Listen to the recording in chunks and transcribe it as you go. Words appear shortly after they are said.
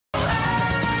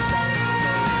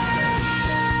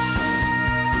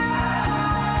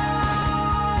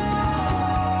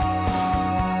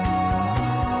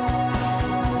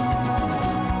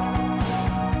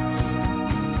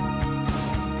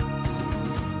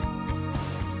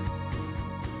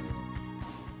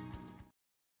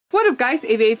What up guys,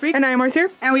 AVA Freak. And I am Mars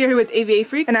here. And we are here with AVA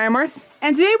Freak. And I am Mars.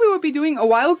 And today we will be doing a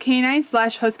wild canine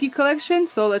slash husky collection,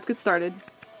 so let's get started.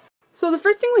 So the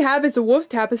first thing we have is a wolf's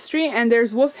tapestry, and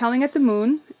there's wolves howling at the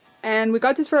moon. And we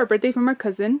got this for our birthday from our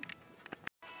cousin.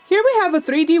 Here we have a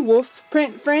 3D wolf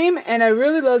print frame, and I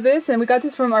really love this, and we got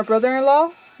this from our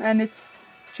brother-in-law, and it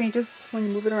changes when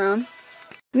you move it around.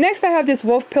 Next I have this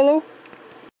wolf pillow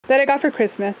that I got for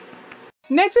Christmas.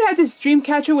 Next we have this dream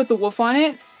catcher with the wolf on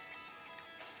it.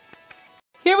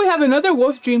 Here we have another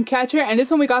wolf dream catcher, and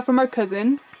this one we got from our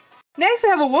cousin. Next we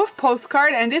have a wolf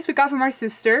postcard, and this we got from our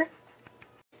sister.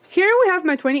 Here we have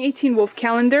my 2018 wolf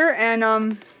calendar,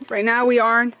 and right now we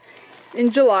are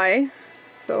in July,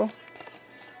 so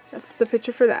that's the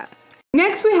picture for that.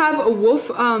 Next we have a wolf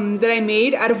that I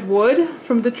made out of wood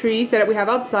from the trees that we have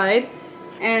outside,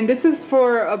 and this is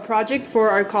for a project for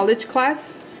our college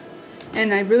class,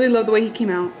 and I really love the way he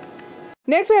came out.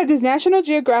 Next we have this National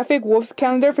Geographic Wolves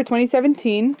Calendar for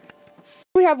 2017.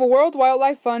 We have a World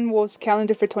Wildlife Fund Wolves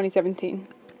Calendar for 2017.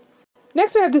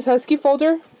 Next we have this Husky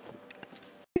folder.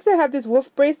 Next I have this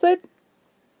wolf bracelet.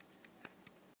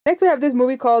 Next we have this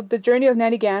movie called The Journey of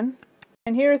Natty Gann.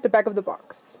 And here is the back of the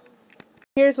box.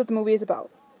 Here's what the movie is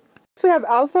about. Next we have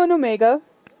Alpha and Omega.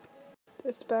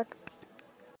 There's the back.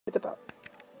 It's about.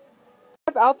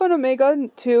 We have Alpha and Omega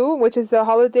 2, which is a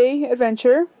holiday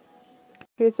adventure.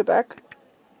 Here's the back.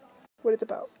 What it's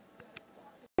about.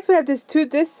 Next we have this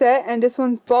 2-disc set, and this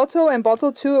one's Balto and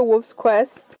Balto 2, A Wolf's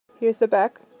Quest. Here's the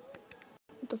back.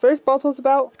 What the first Balto's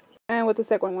about, and what the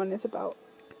second one is about.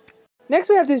 Next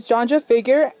we have this Janja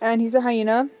figure, and he's a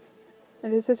hyena.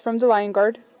 And this is from the Lion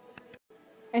Guard.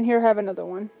 And here I have another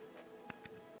one.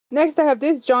 Next I have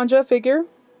this Janja figure.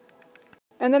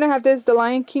 And then I have this The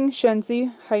Lion King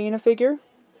Shenzi hyena figure.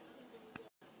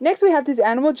 Next we have this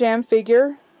Animal Jam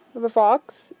figure of a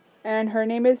fox, and her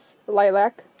name is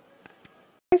Lilac.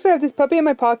 Next we have this Puppy in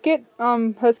My Pocket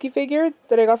husky figure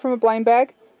that I got from a blind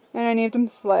bag, and I named him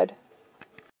Sled.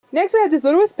 Next we have this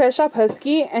Littlest Pet Shop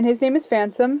husky, and his name is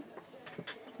Phantom,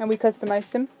 and we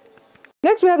customized him.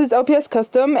 Next we have this LPS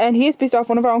custom, and he is based off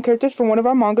one of our own characters from one of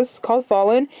our mangas called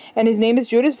Fallen, and his name is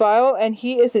Judas Vile, and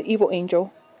he is an evil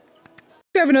angel.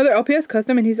 We have another LPS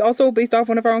custom, and he's also based off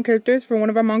one of our own characters from one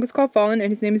of our mangas called Fallen,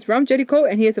 and his name is Ram Jetticoat,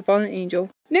 and he is a fallen angel.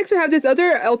 Next we have this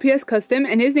other LPS custom,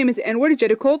 and his name is Edward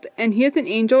Jetticoat, and he is an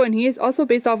angel, and he is also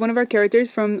based off one of our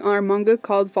characters from our manga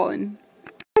called Fallen.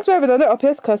 Next we have another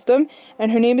LPS custom,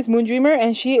 and her name is Moondreamer,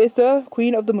 and she is the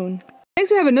Queen of the Moon.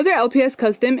 Next we have another LPS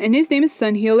custom, and his name is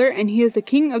Sun Healer, and he is the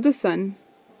King of the Sun.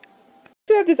 Next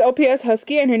we have this LPS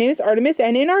husky, and her name is Artemis,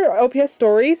 and in our LPS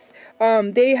stories,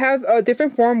 they have a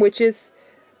different form, which is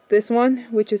this one,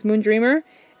 which is Moondreamer,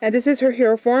 and this is her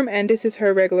hero form, and this is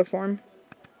her regular form.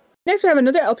 Next we have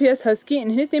another LPS husky,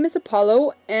 and his name is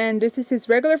Apollo, and this is his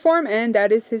regular form, and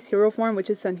that is his hero form, which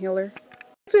is Sun Healer.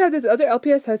 Next we have this other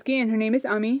LPS husky, and her name is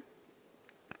Ami.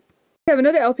 We have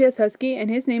another LPS husky, and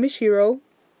his name is Shiro.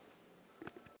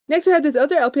 Next we have this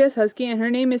other LPS husky, and her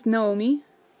name is Naomi.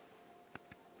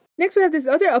 Next we have this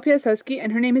other LPS husky,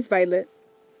 and her name is Violet.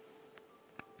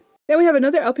 Then we have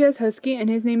another LPS husky, and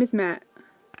his name is Matt.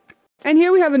 And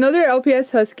here we have another LPS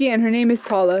husky, and her name is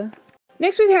Tala.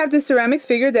 Next we have this ceramics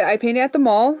figure that I painted at the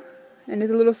mall, and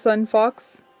it's a little sun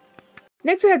fox.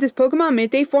 Next we have this Pokemon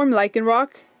Midday form Lycanroc.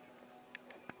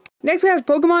 Next we have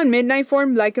Pokemon Midnight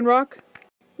form Lycanroc.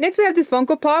 Next we have this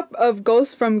Funko Pop of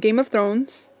Ghost from Game of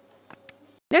Thrones.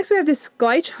 Next we have this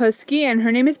Gleich husky, and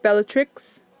her name is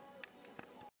Bellatrix.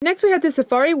 Next we have this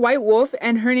Safari White Wolf,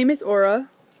 and her name is Aura.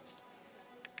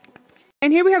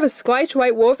 And here we have a Skleich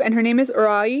White Wolf, and her name is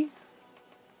Urai.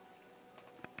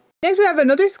 Next we have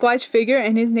another Skleich figure,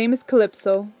 and his name is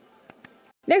Calypso.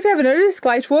 Next we have another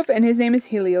Skleich Wolf, and his name is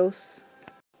Helios.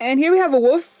 And here we have a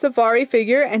wolf safari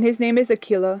figure, and his name is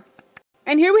Aquila.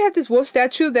 And here we have this wolf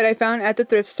statue that I found at the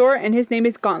thrift store, and his name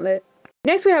is Gauntlet.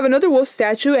 Next we have another wolf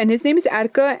statue, and his name is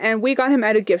Attica, and we got him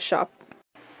at a gift shop.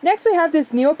 Next we have this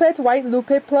Neopets White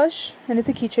Lupe plush, and it's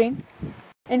a keychain.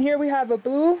 And here we have a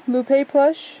blue Lupe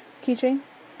plush keychain.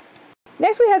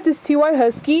 Next we have this TY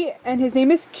Husky, and his name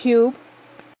is Cube.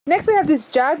 Next we have this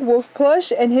Jag Wolf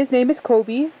plush, and his name is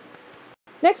Kobe.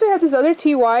 Next we have this other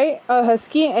TY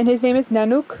Husky, and his name is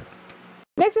Nanook.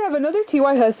 Next we have another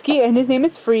TY Husky, and his name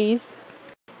is Freeze.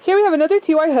 Here we have another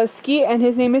TY Husky, and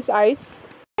his name is Ice.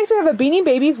 Next we have a Beanie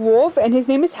Babies Wolf, and his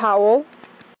name is Howl.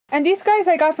 And these guys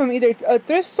I got from either a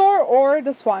thrift store or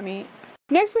the swap meet.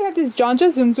 Next we have this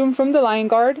Janja Zoom Zoom from the Lion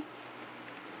Guard.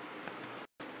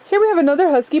 Here we have another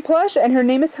Husky plush, and her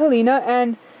name is Helena,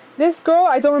 and this girl,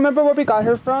 I don't remember where we got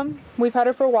her from. We've had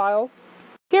her for a while.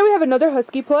 Here we have another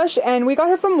Husky plush, and we got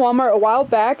her from Walmart a while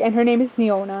back, and her name is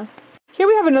Neona. Here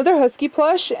we have another Husky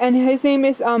plush, and his name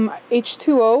is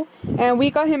H2O, and we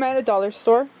got him at a dollar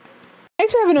store.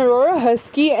 Next we have an Aurora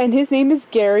Husky, and his name is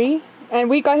Gary, and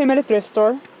we got him at a thrift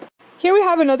store. Here we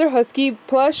have another Husky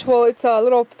plush. Well, it's a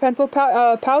little pencil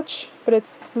pouch, but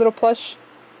it's a little plush,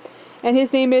 and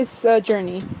his name is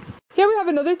Journey. Here we have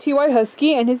another TY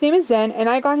Husky, and his name is Zen, and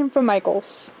I got him from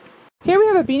Michael's. Here we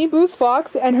have a Beanie Blues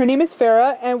Fox, and her name is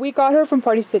Farah, and we got her from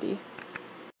Party City.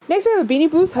 Next we have a Beanie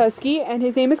Blues Husky, and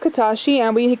his name is Katashi,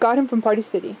 and we got him from Party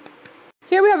City.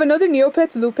 Here we have another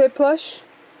Neopets Lupe plush,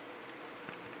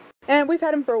 and we've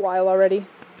had him for a while already.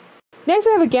 Next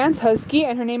we have a Gans Husky,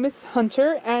 and her name is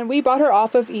Hunter, and we bought her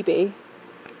off of eBay.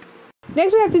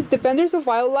 Next we have this Defenders of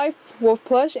Wildlife Wolf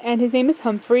plush, and his name is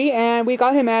Humphrey, and we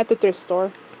got him at the thrift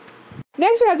store.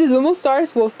 Next we have this Lumo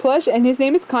Stars Wolf plush, and his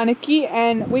name is Kaneki,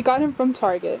 and we got him from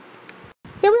Target.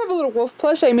 Here we have a little wolf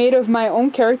plush I made of my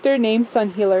own character named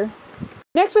Sun Healer.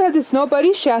 Next we have this Snow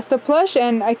Buddy Shasta plush,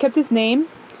 and I kept his name,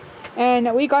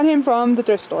 and we got him from the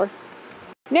thrift store.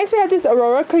 Next we have this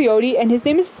Aurora Coyote, and his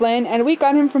name is Flynn, and we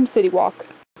got him from City Walk.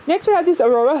 Next we have this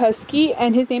Aurora Husky,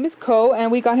 and his name is Ko,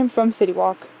 and we got him from City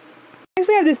Walk. Next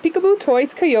we have this Peekaboo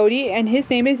Toys Coyote, and his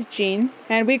name is Gene,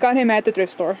 and we got him at the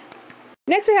thrift store.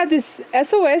 Next we have this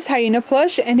SOS Hyena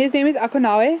plush, and his name is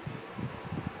Akonawe.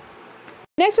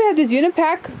 Next we have this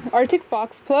Unipack Arctic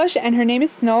Fox plush, and her name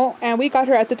is Snow, and we got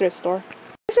her at the thrift store.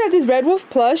 Next we have this Red Wolf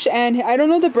plush, and I don't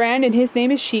know the brand, and his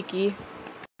name is Shiki.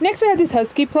 Next we have this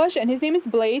Husky plush, and his name is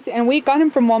Blaze, and we got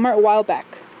him from Walmart a while back.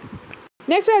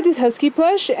 Next we have this Husky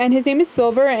plush, and his name is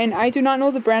Silver, and I do not know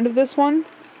the brand of this one.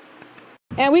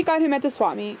 And we got him at the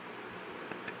swap meet.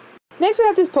 Next we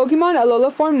have this Pokemon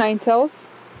Alola form Ninetales.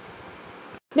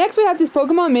 Next we have this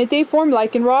Pokemon Midday form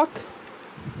Lycanroc.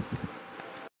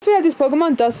 Next we have this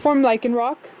Pokemon Dust form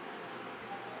Lycanroc.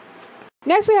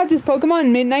 Next we have this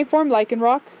Pokemon Midnight form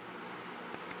Lycanroc.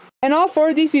 And all four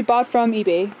of these we bought from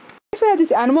eBay. Next we have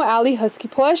this Animal Alley Husky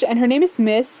plush, and her name is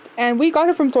Mist, and we got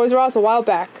her from Toys R Us a while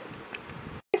back.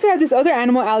 Next we have this other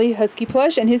Animal Alley Husky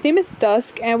plush, and his name is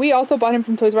Dusk, and we also bought him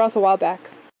from Toys R Us a while back.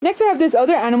 Next we have this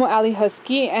other Animal Alley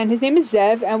Husky, and his name is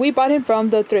Zev, and we bought him from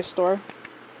the thrift store.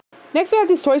 Next we have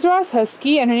this Toys R Us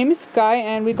Husky, and her name is Sky,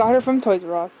 and we got her from Toys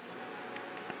R Us.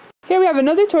 Here we have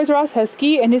another Toys R Us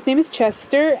Husky, and his name is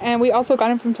Chester, and we also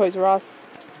got him from Toys R Us.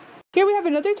 Here we have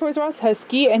another Toys R Us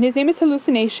Husky, and his name is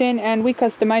Hallucination, and we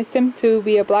customized him to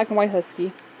be a black and white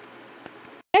husky.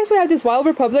 Next we have this Wild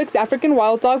Republic's African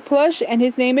Wild Dog plush, and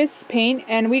his name is Paint,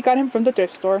 and we got him from the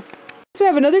thrift store. Next we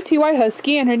have another TY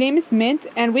Husky, and her name is Mint,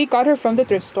 and we got her from the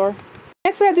thrift store.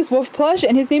 Next we have this Wolf plush,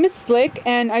 and his name is Slick,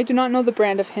 and I do not know the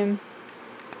brand of him.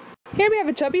 Here we have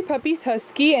a Chubby Puppies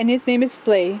Husky, and his name is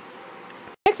Slay.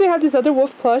 Next we have this other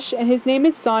wolf plush, and his name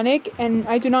is Sonic, and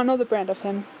I do not know the brand of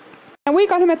him. And we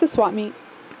got him at the swap meet.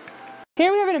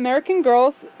 Here we have an American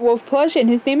Girls wolf plush, and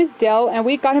his name is Dell, and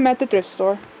we got him at the thrift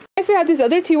store. Next we have this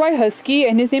other TY Husky,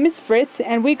 and his name is Fritz,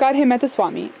 and we got him at the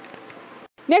swap meet.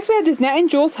 Next we have this Nat and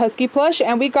Jules Husky plush,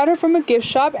 and we got her from a gift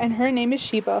shop, and her name is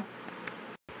Sheba.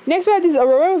 Next we have this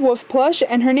Aurora Wolf plush,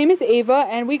 and her name is Ava,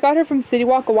 and we got her from City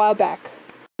Walk a while back.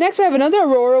 Next we have another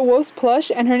Aurora Wolf plush,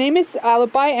 and her name is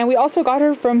Alibi, and we also got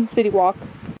her from City Walk.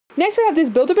 Next we have this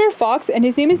Build-A-Bear Fox, and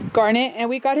his name is Garnet, and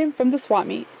we got him from the swap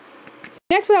meet.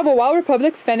 Next we have a Wild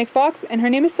Republic's Fennec Fox, and her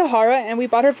name is Sahara, and we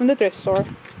bought her from the thrift store.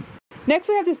 Next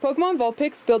we have this Pokemon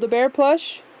Vulpix Build-A-Bear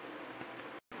plush,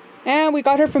 and we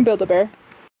got her from Build-A-Bear.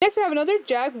 Next we have another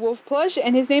Jag Wolf plush,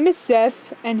 and his name is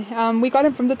Zeph, and we got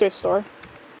him from the thrift store.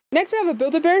 Next we have a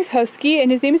Build-A-Bear's Husky,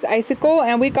 and his name is Icicle,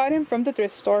 and we got him from the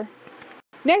thrift store.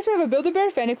 Next we have a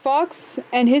Build-A-Bear Fennec Fox,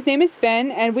 and his name is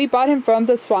Fen, and we bought him from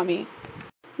the swap meet.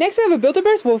 Next we have a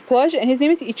Build-A-Bear's Wolf plush, and his name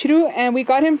is Ichiru, and we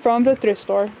got him from the thrift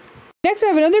store. Next we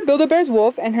have another Build-A-Bear's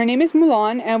Wolf, and her name is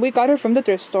Mulan, and we got her from the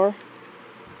thrift store.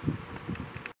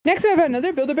 Next we have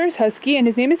another Build-A-Bear's Husky, and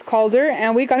his name is Calder,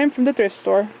 and we got him from the thrift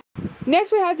store.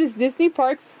 Next we have this Disney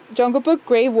Parks Jungle Book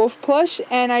Grey Wolf plush,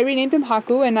 and I renamed him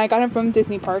Haku, and I got him from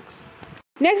Disney Parks.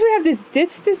 Next we have this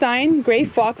Ditch Design Grey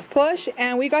Fox plush,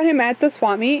 and we got him at the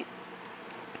swap meet.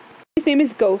 His name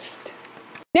is Ghost.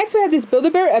 Next we have this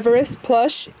Build-A-Bear Everest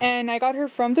plush, and I got her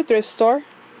from the thrift store.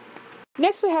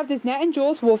 Next we have this Nat and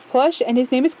Jules Wolf plush, and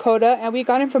his name is Coda, and we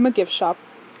got him from a gift shop.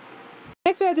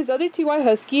 Next we have this other TY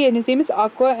Husky, and his name is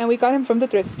Aqua, and we got him from the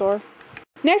thrift store.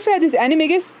 Next we have this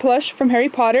Animagus plush from Harry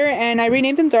Potter, and I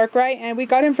renamed him Darkrai, and we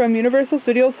got him from Universal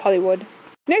Studios Hollywood.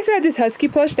 Next we have this Husky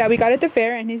plush that we got at the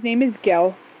fair, and his name is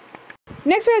Gel.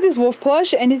 Next we have this Wolf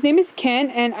plush, and his name is Ken,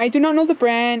 and I do not know the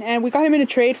brand, and we got him in a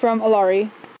trade from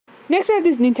Alari. Next we have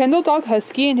this Nintendo Dog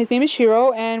Husky, and his name is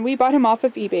Shiro, and we bought him off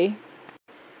of eBay.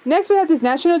 Next we have this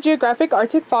National Geographic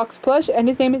Arctic Fox plush, and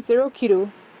his name is Zero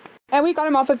Kiru. and we got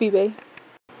him off of eBay.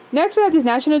 Next we have this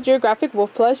National Geographic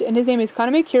wolf plush, and his name is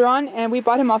Canine Kiron, and we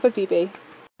bought him off of eBay.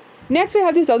 Next we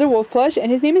have this other wolf plush,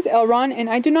 and his name is Elron, and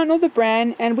I do not know the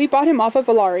brand, and we bought him off of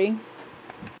Valari.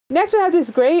 Next we have this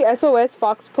gray SOS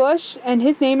fox plush, and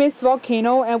his name is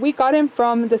Volcano, and we got him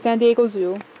from the San Diego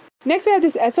Zoo. Next we have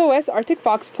this SOS Arctic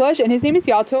fox plush, and his name is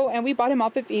Yato, and we bought him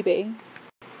off of eBay.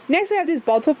 Next we have this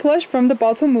Balto plush from the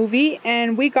Balto movie,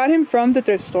 and we got him from the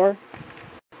thrift store.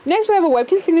 Next we have a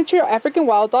Webkinz signature African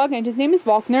wild dog, and his name is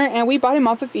Volkner, and we bought him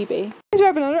off of eBay. Next we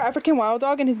have another African wild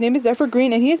dog, and his name is Zephyr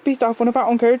Green, and he is based off one of our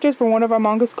own characters from one of our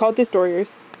mangas called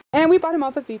Destroyers. And we bought him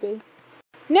off of eBay.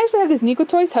 Next we have this Nico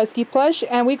Toys Husky plush,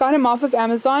 and we got him off of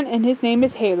Amazon, and his name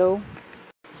is Halo.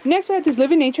 Next we have this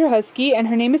Live in Nature Husky, and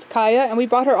her name is Kaya, and we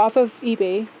bought her off of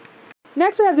eBay.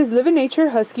 Next we have this Live in Nature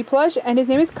Husky plush, and his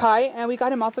name is Kai, and we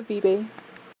got him off of eBay.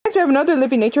 Next we have another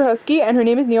Live in Nature Husky, and her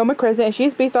name is Neoma Crescent, and she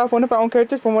is based off one of our own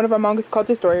characters from one of our mangas called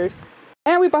Destroyers.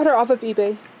 And we bought her off of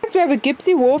eBay. Next we have a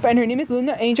Gypsy Wolf, and her name is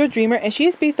Luna Angel Dreamer, and she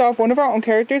is based off one of our own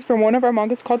characters from one of our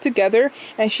mangas called Together,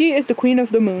 and she is the Queen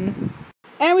of the Moon.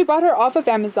 And we bought her off of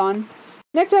Amazon.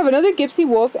 Next we have another Gypsy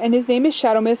Wolf, and his name is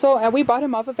Shadow Missile, and we bought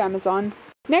him off of Amazon.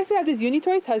 Next we have this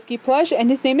Unitoys Husky plush,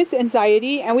 and his name is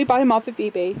Anxiety, and we bought him off of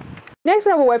eBay. Next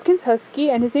we have a Webkinz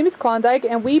Husky, and his name is Klondike,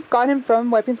 and we got him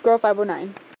from Webkinz Girl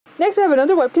 509. Next we have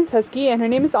another Webkinz Husky, and her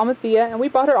name is Almathea, and we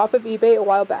bought her off of eBay a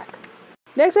while back.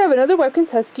 Next we have another Webkinz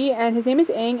Husky, and his name is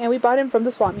Aang, and we bought him from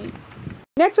the swap meet.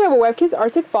 Next we have a Webkinz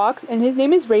Arctic Fox, and his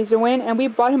name is Razorwind, and we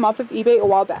bought him off of eBay a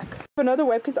while back. We have another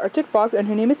Webkinz Arctic Fox, and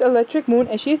her name is Electric Moon,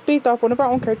 and she is based off one of our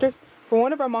own characters from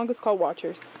one of our mangas called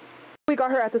Watchers. We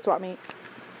got her at the swap meet.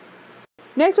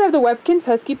 Next we have the Webkinz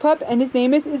Husky Pup, and his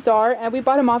name is Izar, and we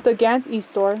bought him off the Gans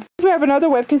e-store. Next we have another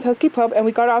Webkinz Husky Pup, and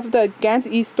we got it off of the Gans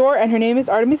e-store, and her name is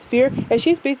Artemis Fear, and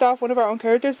she's based off one of our own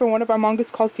characters from one of our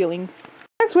mangas called Feelings.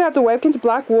 Next we have the Webkinz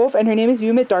Black Wolf, and her name is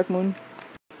Yumit Dark Moon.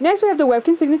 Next we have the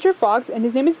Webkinz Signature Fox, and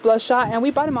his name is Bloodshot, and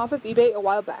we bought him off of eBay a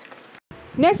while back.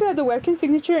 Next we have the Webkinz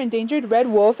Signature Endangered Red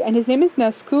Wolf, and his name is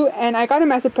Nusku, and I got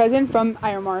him as a present from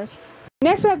Irmars.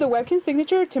 Next we have the Webkinz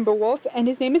Signature Timberwolf, and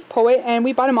his name is Poet, and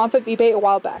we bought him off of eBay a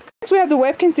while back. Next we have the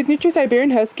Webkinz Signature Siberian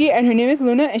Husky, and her name is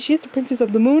Luna, and she is the Princess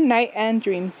of the Moon, Night, and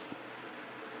Dreams.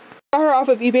 Got her off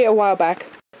of eBay a while back.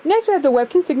 Next we have the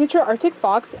Webkinz Signature Arctic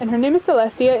Fox, and her name is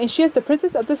Celestia, and she is the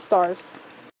Princess of the Stars.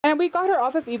 And we got her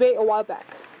off of eBay a while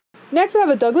back. Next we have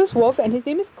a Douglas Wolf, and his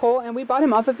name is Cole, and we bought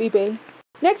him off of eBay.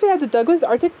 Next we have the Douglas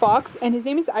Arctic Fox, and his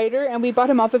name is Eider, and we bought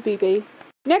him off of eBay.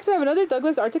 Next we have another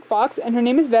Douglas Arctic Fox, and her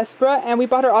name is Vespra, and we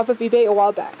bought her off of eBay a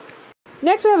while back.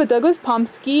 Next we have a Douglas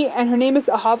Pomsky, and her name is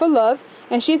Ahava Love,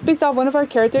 and she is based off one of our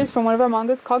characters from one of our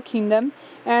mangas called Kingdom,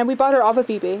 and we bought her off of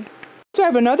eBay. Next we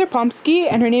have another Pomsky,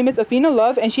 and her name is Athena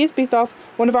Love, and she is based off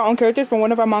one of our own characters from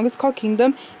one of our mangas called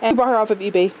Kingdom, and we bought her off of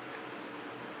eBay.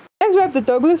 Next we have the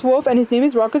Douglas Wolf, and his name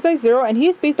is Rakazai Zero, and he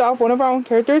is based off one of our own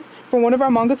characters from one of our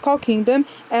mangas called Kingdom,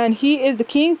 and he is the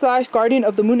king/guardian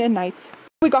of the moon and night.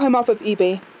 We got him off of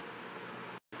eBay.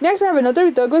 Next we have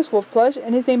another Douglas Wolf plush,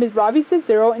 and his name is Ravi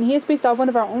Zero, and he is based off one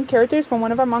of our own characters from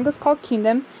one of our mangas called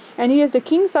Kingdom, and he is the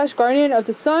king/guardian of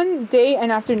the sun, day,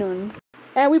 and afternoon.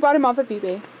 And we bought him off of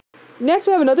eBay. Next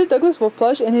we have another Douglas Wolf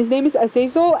plush, and his name is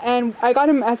Azazel, and I got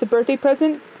him as a birthday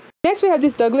present. Next we have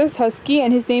this Douglas Husky,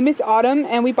 and his name is Autumn,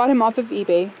 and we bought him off of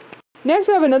eBay. Next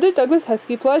we have another Douglas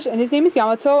Husky plush, and his name is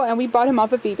Yamato, and we bought him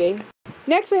off of eBay.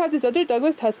 Next we have this other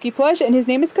Douglas Husky plush, and his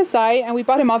name is Kasai, and we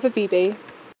bought him off of eBay.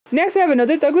 Next we have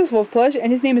another Douglas Wolf plush,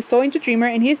 and his name is Soul Angel Dreamer,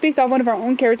 and he is based off one of our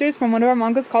own characters from one of our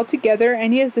mangas called Together,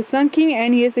 and he is the Sun King,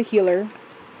 and he is a healer.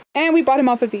 And we bought him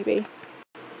off of eBay.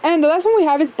 And the last one we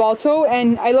have is Balto,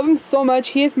 and I love him so much.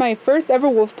 He is my first ever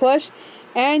wolf plush,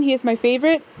 and he is my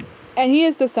favorite, and he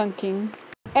is the Sun King.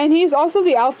 And he is also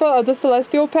the alpha of the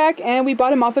Celestial Pack, and we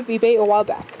bought him off of eBay a while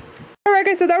back. Alright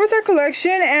guys, so that was our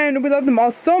collection, and we love them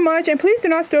all so much, and please do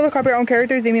not steal or copy our own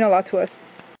characters, they mean a lot to us.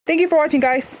 Thank you for watching,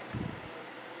 guys.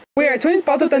 We are Twins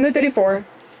Balto Thunder 34.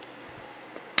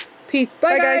 Peace.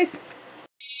 Bye guys.